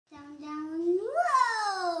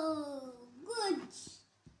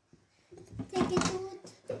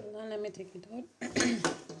let me take it out.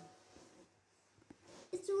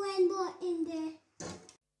 It's rainbow in there.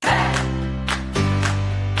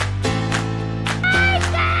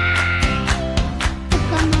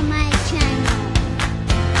 Welcome to my channel.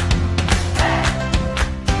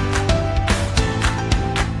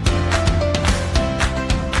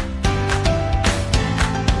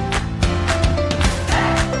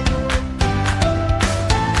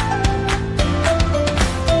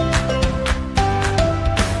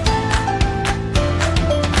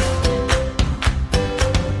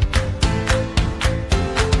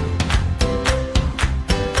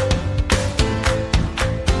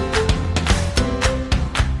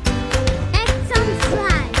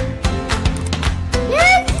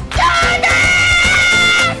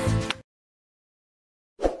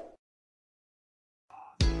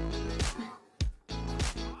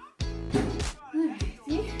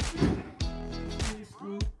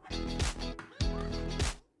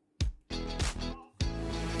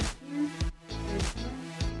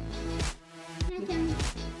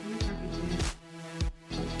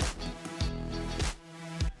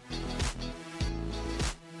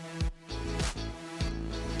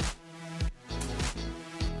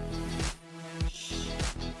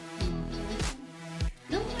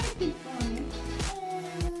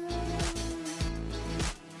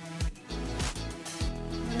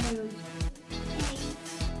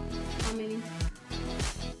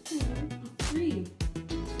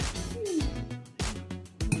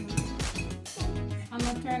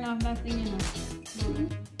 Turn off that thing, you know.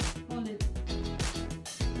 Hold it.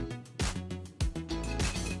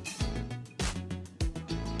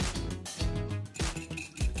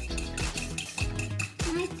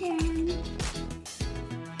 My turn.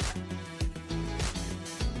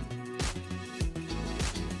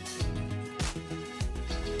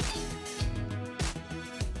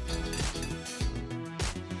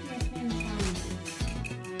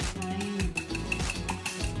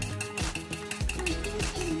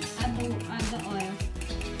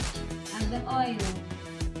 Oil.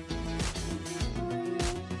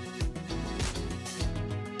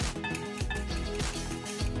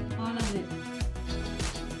 All of it.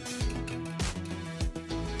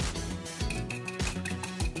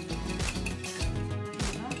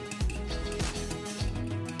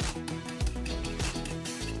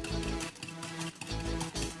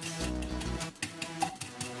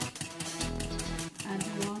 Add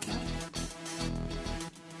the water.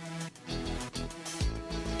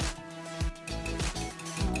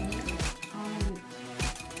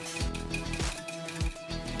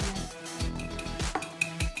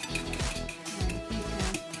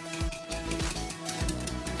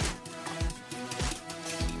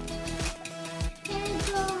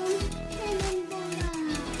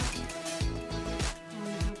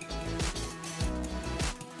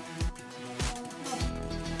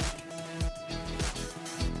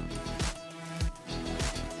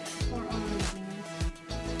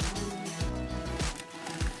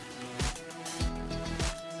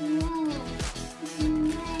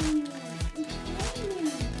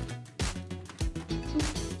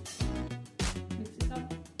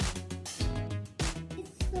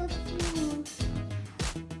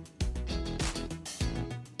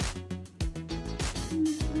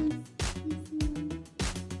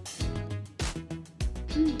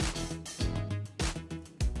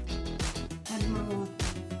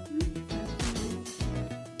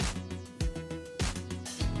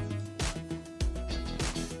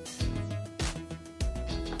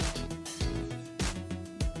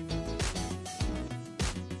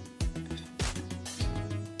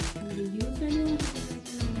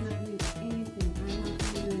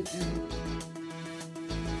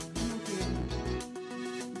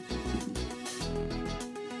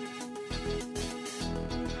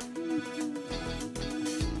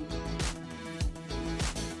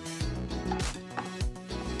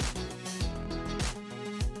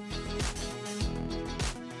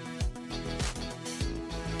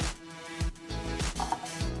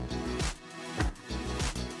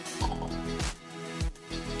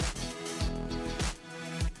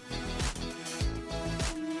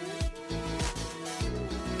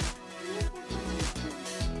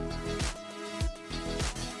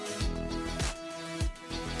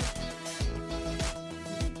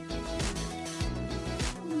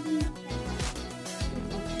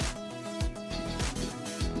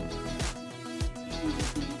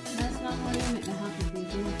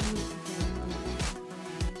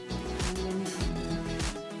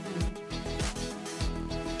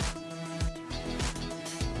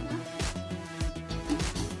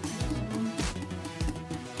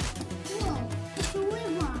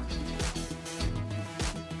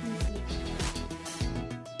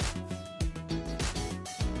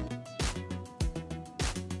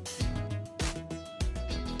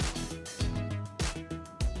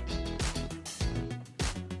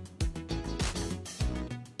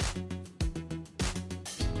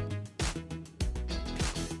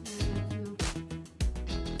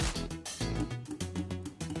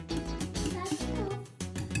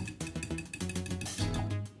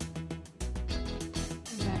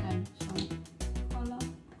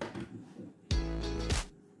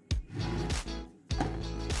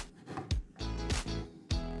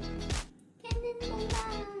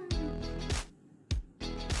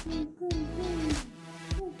 That's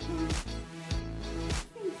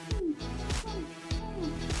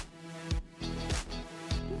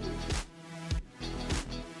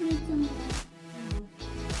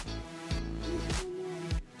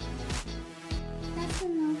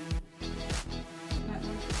enough. That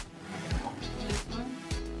one. Next one.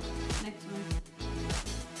 Next one.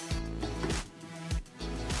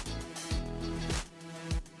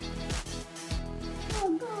 Oh,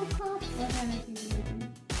 go, cup. What kind of thing do you think?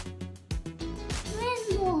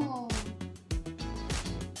 Rainbow.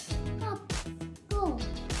 Cup. Go.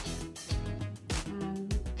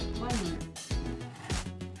 And one more.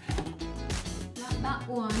 Not that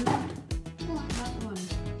one. What? That one.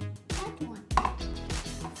 That one.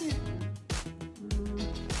 Here. Mm,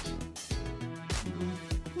 no.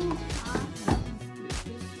 Two cup.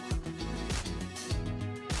 This one.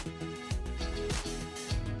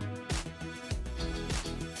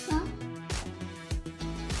 Cup.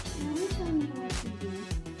 Now which one you want to do?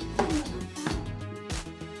 Cup.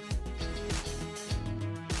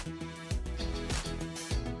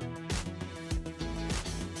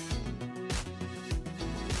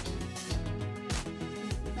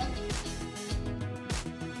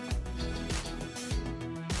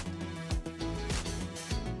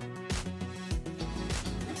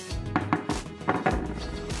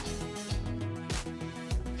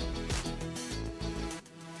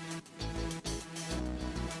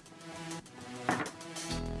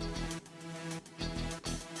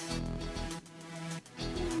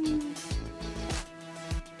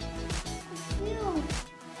 Ew.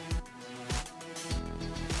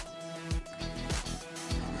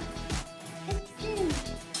 It's thin.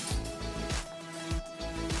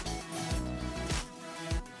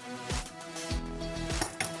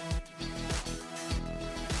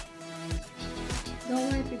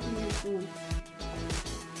 Don't worry picking your spoon.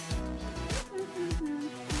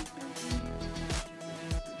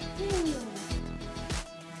 Ew.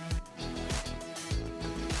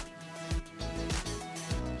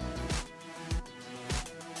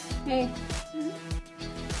 Hey,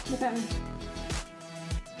 look at me.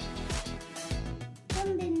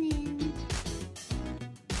 Combination.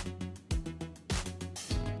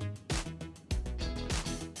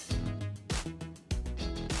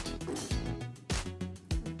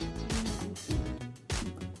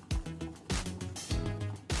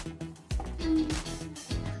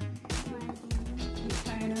 You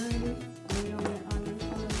tired already? Or you don't get on your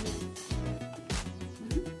phone?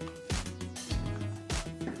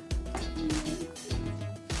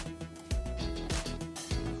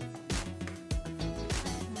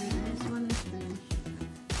 Alright, this one is finished.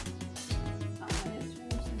 It's finished.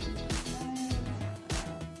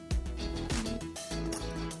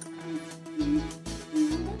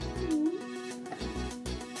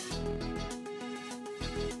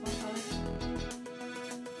 What color?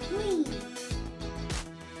 Green.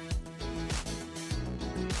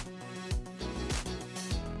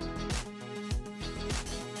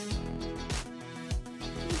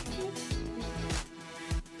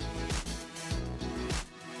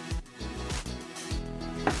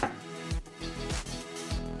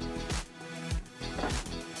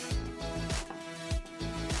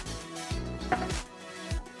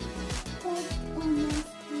 Almost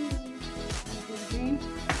green. This is green.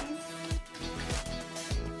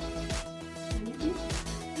 Anything?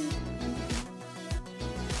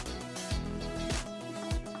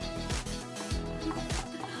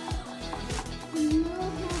 You know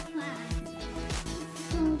how fast.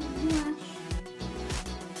 So brush.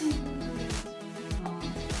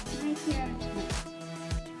 My turn.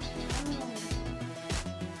 Oh.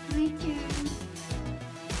 My turn.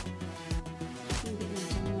 You get me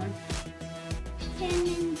some more. Ten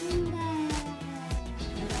and Bunga.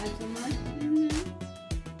 Ever add some more? Mm-hmm.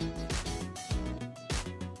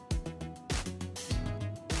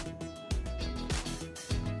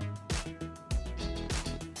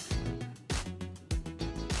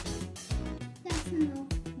 That's enough.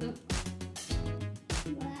 Look.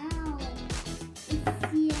 Wow.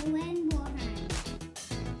 It's the rainbow hand.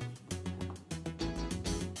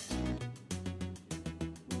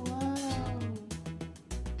 Whoa.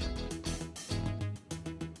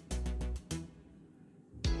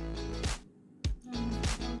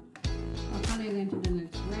 What color are you going to do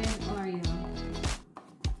next? Red or yellow?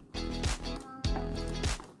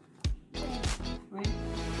 Red?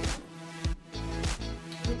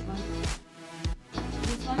 Which one?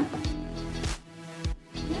 This one?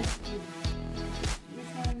 Yes.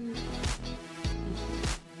 Which one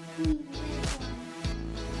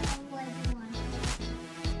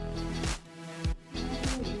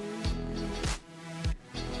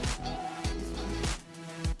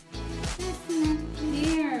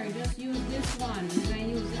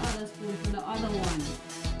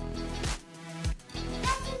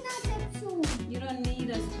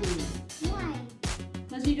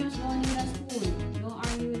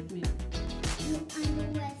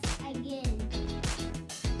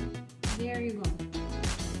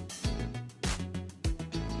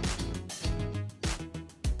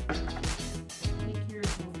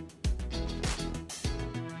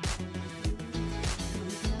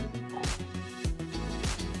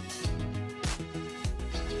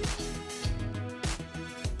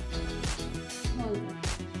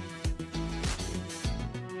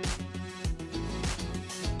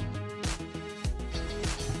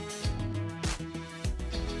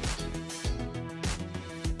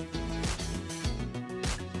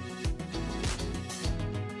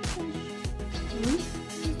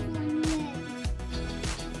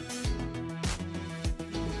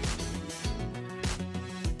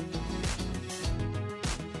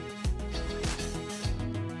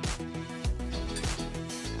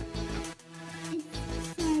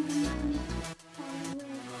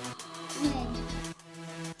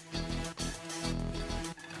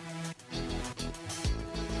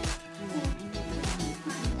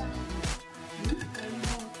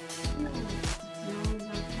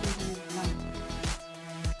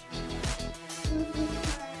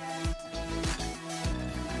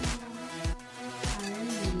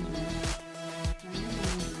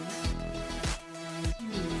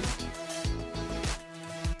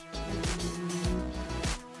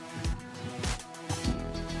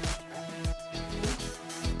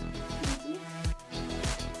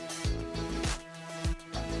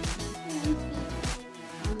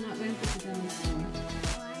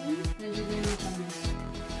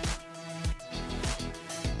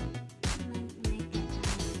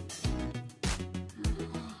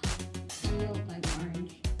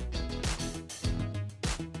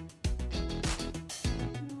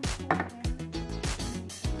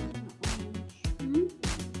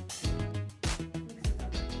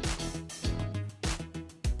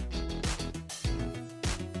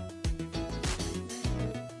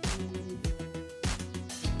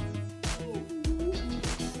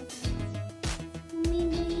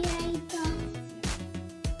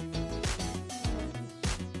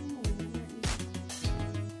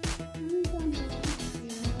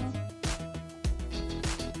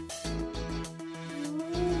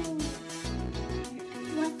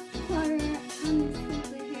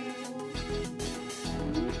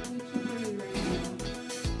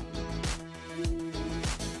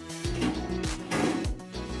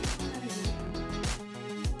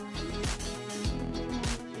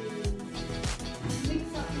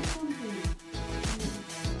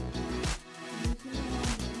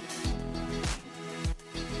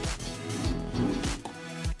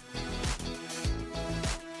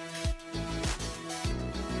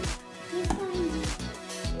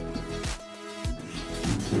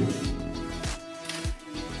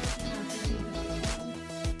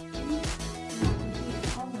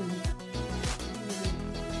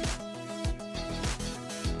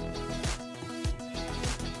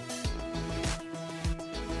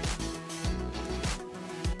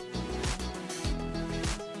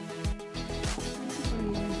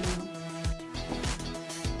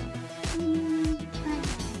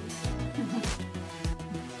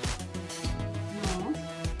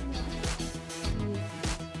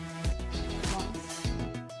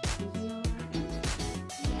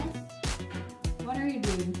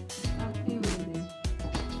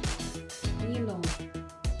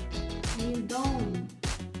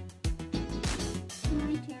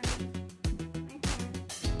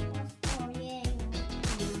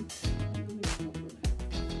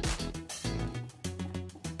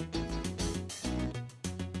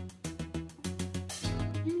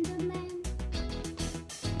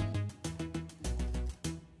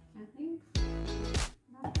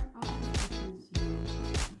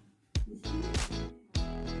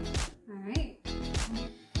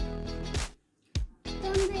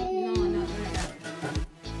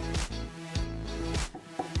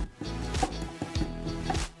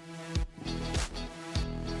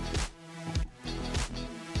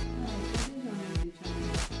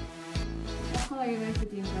color you going to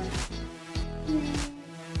put in first?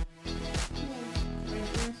 Red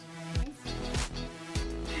first?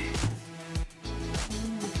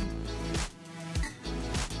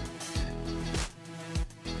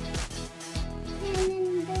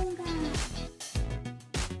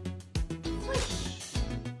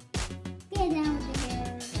 Get out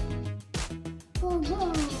there. Go,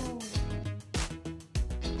 go.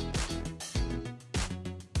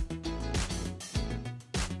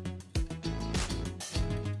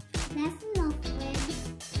 That's enough, Red.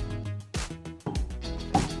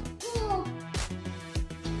 Oh.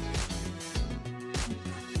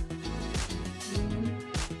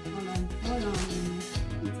 Hold on.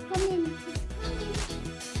 It's coming.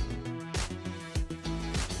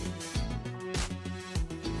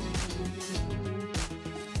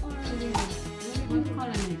 What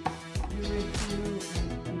color next? The red and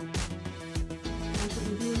put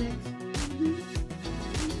the blue next?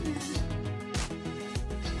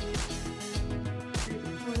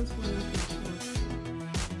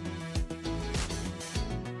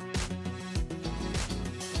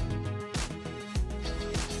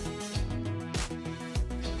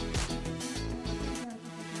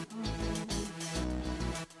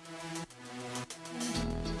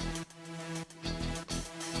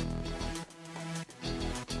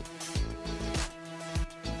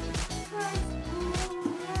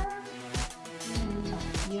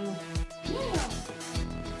 Yellow.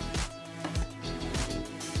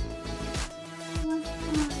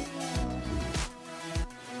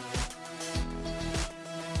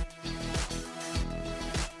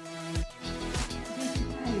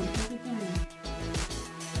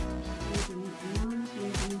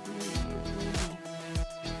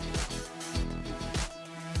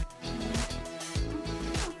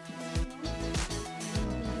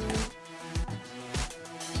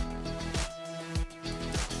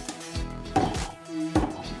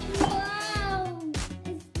 Wow!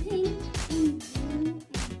 It's pink and blue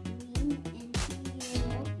and green and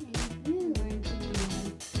yellow and blue.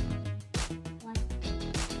 What?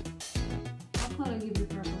 What color give you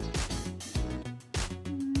purple?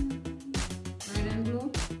 Red and blue?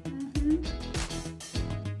 Blue.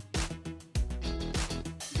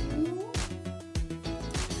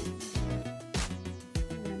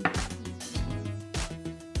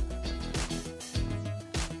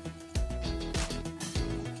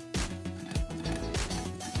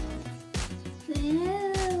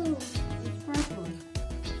 Blue. It's purple.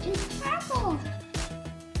 It's purple.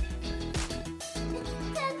 It's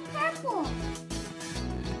still purple.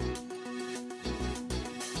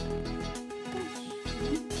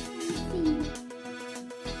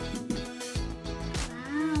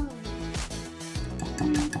 Wow.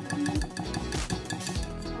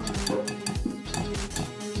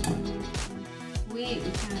 Wait,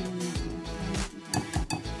 you can't.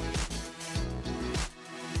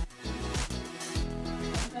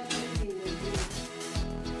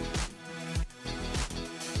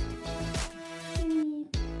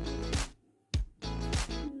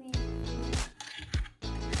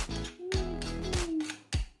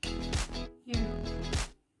 Here.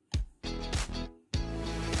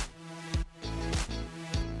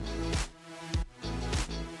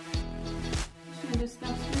 Should just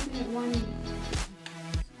stop squeezing it one.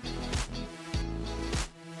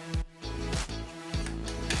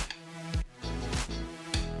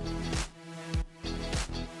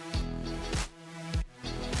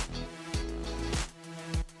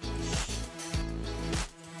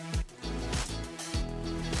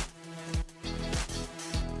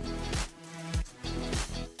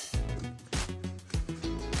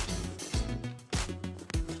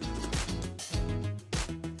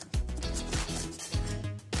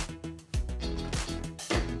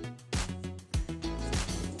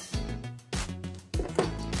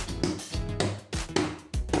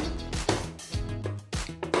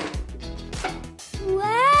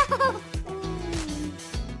 Wow!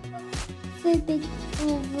 Flip it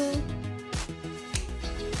over.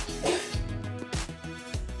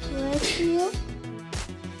 Right you?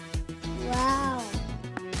 Wow.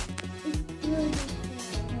 It's beautiful.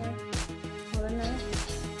 Hold on.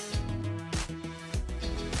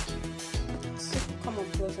 Come up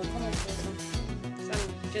closer, come up closer. So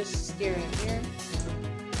I'm just staring here.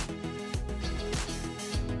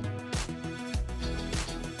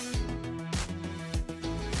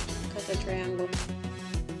 Cut a triangle.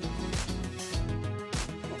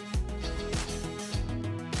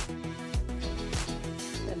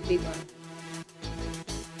 The big one.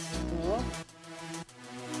 Go.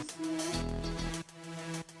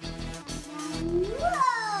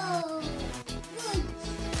 Whoa! Good.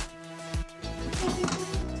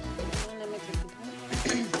 Let me take it.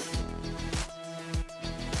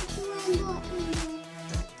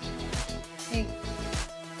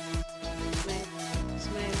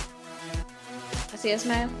 See a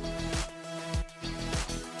smile.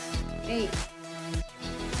 Hey.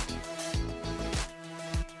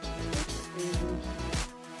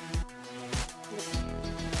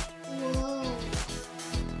 Whoa.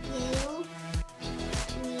 Yellow,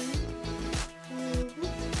 green, blue,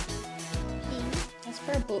 pink, That's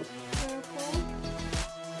purple.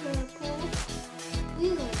 purple,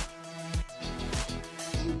 blue,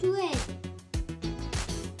 and red.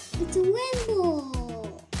 It's a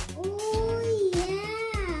rainbow. Oh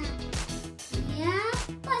yeah. Yeah,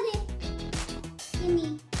 buddy.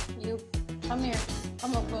 Gimme. You come here.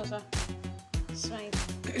 Come up closer. Smile.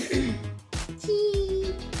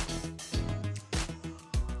 Cheese.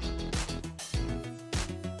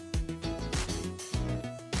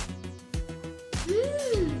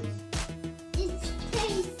 Mmm. It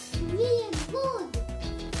tastes really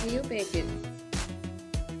good. You bake it.